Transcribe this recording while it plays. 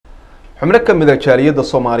xubno ka mid ah jaaliyada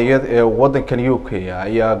Soomaaliyeed ee wadankan UK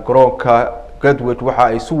ayaa garoonka Gargaarte waxa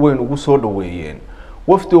ay si weyn ugu soo dhaweeyeen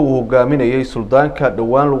wafdi uu hogaaminayay suldaanka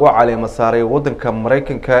dhawaan lagu caleema saaray wadanka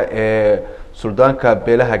Mareykanka ee suldaanka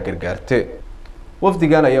beelaha Gargaarte.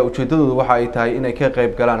 wafdigan ayaa ujeedadoodu waxa ay tahay inay ka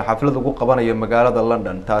qayb galaan xaflad ugu qabanaya magaalada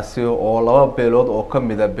London taasi oo laba beelood oo ka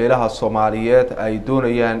mid ah beelaha Soomaaliyeed ay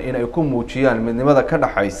doonayaan in ay ku muujiyaan midnimada ka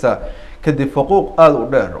dhaxaysa kadib faquuq aad u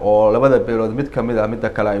dheer oo labada beelood mid ka mid ah mid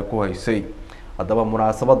kale ay ku haysay. haddaba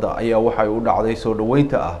munaasabada ayaa waxay u dhacday soo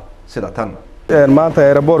dhaweynta ah sida tan maanta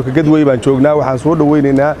airportka Gadway baan joognaa waxaan soo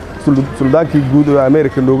dhaweynaynaa suldaankii guud ee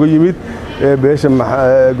America nooga yimid Beesha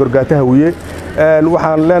Gargaarte Hawiye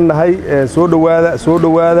waxaan leenahay soo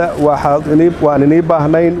dhawaada waan inii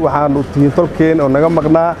baahnayn waxaan u tihiin tolkeen oo naga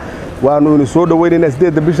maqnaa waanu soo dhaweynaynaa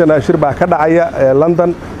 8 bishan shir baa ka dhacaya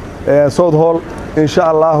London South Hall insha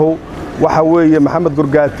Allah waxa weeye Maxamed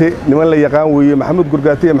Gargaarte niman la yaqaan weeye Maxamed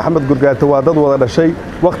Gargaarte waa dad wada dhashay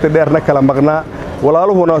waqti dheerna kala maqnaa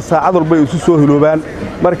walaaluhuna saacad walba isu soo hiloobaan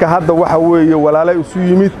marka hadda waxa weeye walaalay isu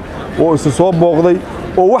yimid oo isu soo booqday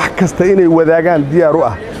oo wax kasta inay wadaagaan diyaar u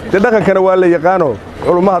ah dhaqankana waa la yaqaano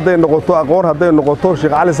culumada haday noqoto aqoon haday noqoto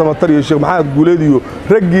Sheekh Cali Samatar iyo Sheekh Maxamed Guuleed iyo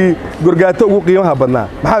raggii Gargaarte ugu qiimaha badnaa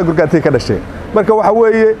maxaa Gargaarte ka dhashay marka waxa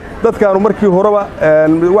weeye dadkaanu markii horeba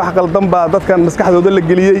wax qaldan baa dadkan maskaxdooda la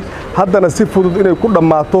geliyay haddana si fudud inay ku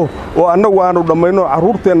dhamaato oo annagu aanu dhamayno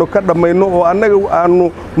caruurteenu ka dhamayno oo annagu aanu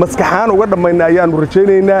maskaxaan uga dhamayna ayaanu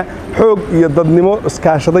rajaynaynaa xoog iyo dadnimo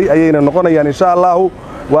iskaashaday ayayna noqonayaan insha Allah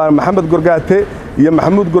waa Maxamed Gargaarte iyo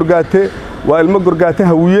Maxamuud Gargaarte waa ilmo Gargaarte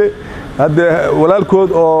Hawiye hadda walaalkood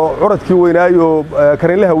oo curadkii weynaayo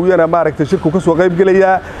Karinle Hawiyana maaragtay shirku ka soo qayb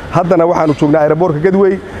galaya haddana waxaanu joognaa airportka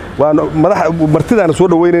Gadway waan martidaana soo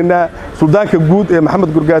dhaweynaynaa suldaanka guud ee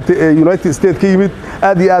Maxamed Gargaarte ee United States ka yimid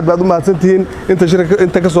aad iyo aad baad u mahadsantihiin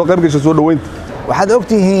inta ka soo qayb gashay soo dhaweynta waxaad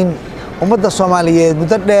ogtihiin ummadda Soomaaliyeed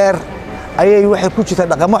muddo dheer ayay waxay ku jirtaa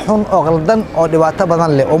dhaqamo xun oo qaldan oo dhibaato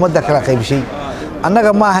badan leh ummadda kala qaybshay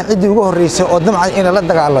annaga ma aha cid ugu horeysay oo damcad in la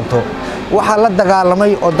dagaalanto waxa la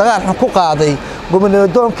dagaalamay oo dagaal xun ku qaaday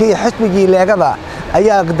gobonadoonkii iyo xisbigii leegada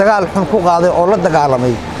ayaa dagaal xun ku qaaday oo la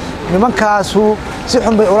dagaalamay nimankaasu si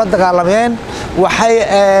xun bay ula dagaalameen waxay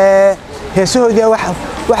heesahoodii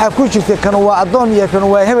waxa ku jirtay kan waa adoon iyo kan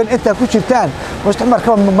waa hebel inta ku jirtaan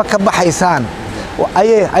mustaqbalka ma ka baxaysaan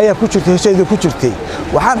ayay ku jirtay heesahoodii ku jirtay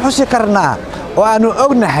waxaan xusi karnaa oo aanu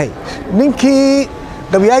ognahay ninkii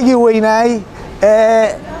qabyaaji weynaay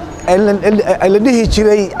la dhihi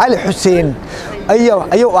jiray Cali Xuseen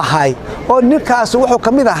ayuu ahay oo ninkaas wuxuu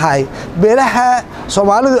kamid ahay beelaha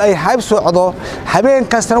Soomaalidu ay hayb socdo habeen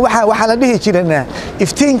kastana waxa la dhihi jirana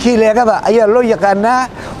iftiinkii leegada ayaa loo yaqaanaa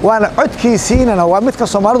waana codkiisiina waa midka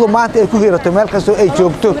Soomaalidu maanta ay ku hirato meel kasto ay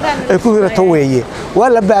joogto ay ku hirato weeye waa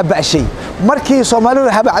la baabashay markii Soomaalidu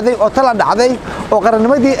habacday oo tala dhacday oo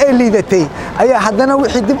qarannimadii ay liidatay ayaa haddana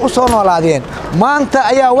wixii dib u soo noolaadeen maanta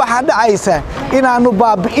ayaa waxa dhacaysa inaanu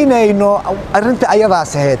baabi'inayno arinta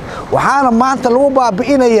ayadaas ahayd waxaana maanta lagu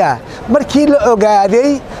baabi'inayaa markii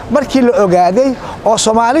la ogaaday oo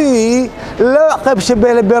Soomaalidii loo qaybshay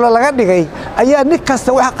beelo laga dhigay ayaa nin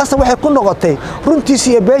kasta waxa qasab waxay ku noqotay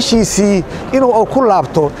runtiisii iyo beeshiisii inuu ku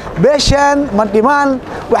laabto beeshan mandhimaan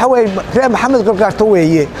waxa way reer Maxamed Gargaarte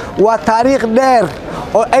weeye waa taariikh dheer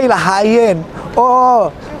oo ay lahaayeen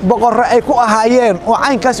oo boqorro ay ku ahaayeen oo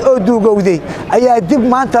caynkaas oo duugowday ayaa dib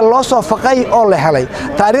maanta loo soo faqay oo la helay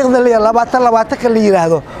taariikhda 20 ka la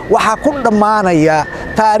yiraahdo waxa ku dhamaanaya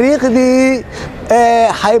taariikhdii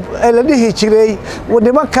la dhihi jiray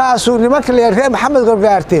nimankaasu nimanka reer Maxamed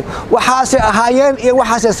Gargaarte waxaas ahaayeen iyo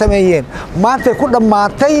waxaas sameeyeen maanta ku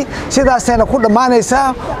dhamaatay sidaasna ku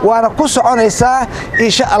dhamaanaysa waana ku soconaysa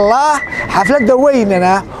insha Allah xafladda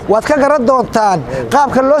weynana waad ka garan doontaan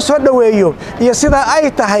qaabka loo soo dhaweeyo iyo sida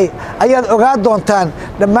ay tahay ayaad ogaa doontaan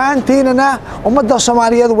dhamaantiinana ummadda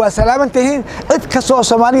Soomaaliyeed waa salaamantihiin cid ka soo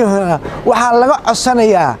Soomaaliyeed waxa laga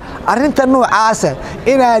codsanayaa arinta noocaas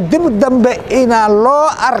ina dib dambe ina loo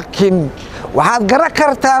arkin waxaad garan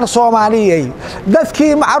kartaan Soomaaliyeed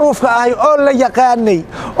dadkii macruufka ahay oo la yaqaanay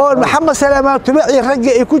oo Maxamed Salaamaan Tubici raggi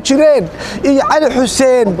ay ku jireen iyo Cali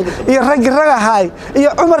Xuseen iyo raggi ragahay iyo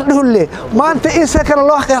Umar Dhulle maanta isakar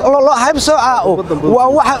loo haybsoo waa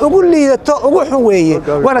waxa ugu liidato ugu xun weeye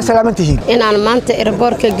wana salaamantihiin inaan maanta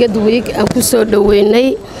airportka Gadway aan ku soo dhaweynay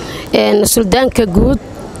suldaanka guud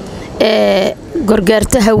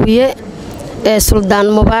Gargaarte Hawiye suldaan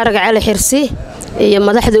Mubaarak Cali Xirsi iyo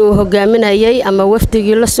madaxda uu hogaaminayay ama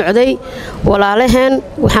wafdigii la socday walaalaheen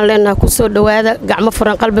waxaan leenahay ku soo dhawaada gacmo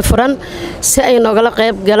furan qalbi furan si ay nogala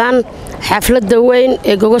qayb galaan xafladda weyn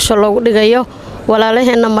ee gogosha loogu dhigayo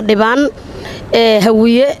walaalaheenna ma dhibaan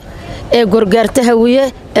Hawiye ee Gargaarte Hawiye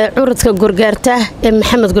ee curudka Gargaarte ee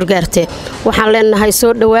Maxamed Gargaarte waxaan leenahay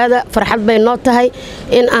soo dhawaada farxad bay noo tahay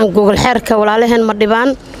in aan gogol xeerka walaalaheen ma dhibaan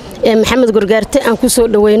ee Maxamed Gargaarte aan ku soo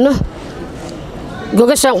dhaweyno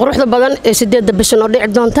gogashan quruxda badan ee 8 bishan oo dhici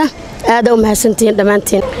doonta aad u mahadsantiin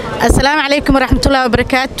dhamaantiin assalaamu calaykum waraxmatullaahi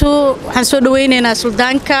wabarakaatu waxaan soo dhaweynaynaa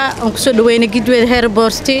suldaanka aan ku soo dhaweynay Gidweed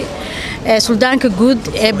Heerboorti suldaanka guud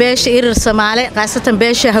ee beesha irir Soomaali qaasatan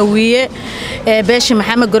beesha Hawiye ee beesha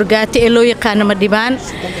Maxamed Gargaarte ee loo yaqaan Madhibaan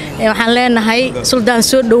waxaan leenahay suldaan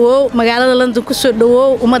soo dhawow magaalada London ku soo dhawow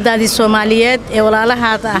ummadaadii Soomaaliyeed ee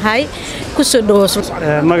walaalahaad ahay ku soo dhawow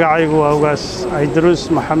magacaygu waa ugaas Aydruus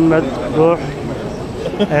Maxamed Ruux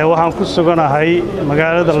waxaan ku suganahay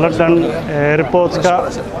magaalada London airportka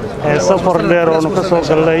safar dheer oo ka soo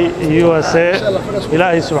galay USA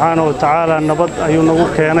Ilaahay subhanahu wa ta'ala nabad ayuu nagu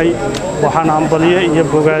keenay waxaan ambaliye iyo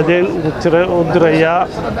bogaadeen u dirayaa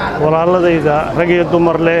walaaladayda rag iyo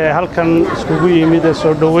dumar leh ee halkan iskugu yimid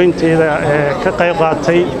soo dhaweynteeda ka qayb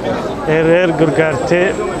qaatay reer Gargaarte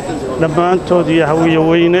dhammaantood iyo Hawiye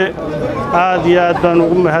weyne aad iyo aad baan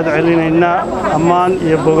ugu mahad celinaynaa ammaan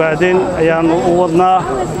iyo bogaadeen ayaan u wadnaa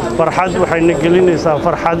farxad waxayna gelinaysaa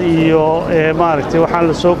farxad iyo maaragtay waxaan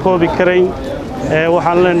la soo koobi karayn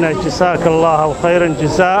waxaan leenahay jazaakallaahu khayran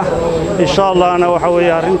jazaa insha Allahna waxa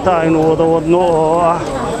weeye arinta aynu wada wadno oo ah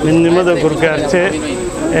midnimada Gargaarte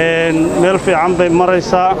meel fiican bay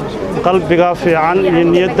maraysaa qalbiga fiican iyo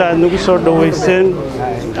niyadda aad nagu soo dhaweyseen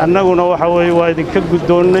annaguna waxa weeye waa idinka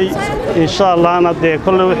gudoonay insha Allahna de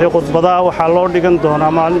kullu wixii khudbada waxa loo dhigan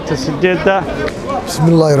doonaa maalinta 8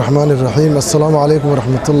 bismillahir rahmaanir rahiim assalaamu alaykum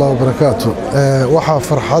warahmatullaahi wabarakaatu waxa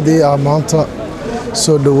farxadii maanta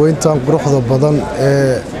soo dhaweyntan quruxda badan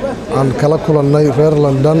ee aan kala kulannay reer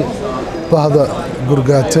London bahda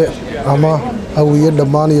Gargaarte ama Hawiye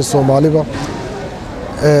dhammaan iyo Soomaaliba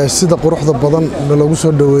sida quruxda badan lagu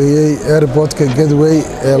soo dhaweeyay airportka Gateway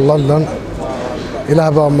ee London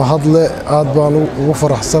ilaah baa mahadle aad baan ugu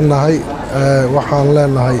faraxsanahay waxaan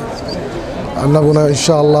leenahay annaguna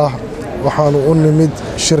insha Allah waxaan u nimid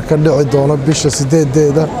shirka dhici doona bisha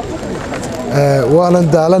 8deeda waanan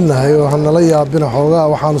daalanahay oo nala yaabina xoogaa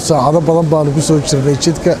waxaan saacado badan baan ku soo jirnay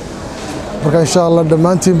jidka marka insha Allah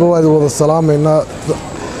dhamaantiinba waa wada salaameynaa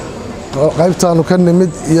qaybtaanu ka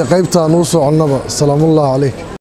nimid iyo qaybtaanu u soconaba salaamullaahi calaykum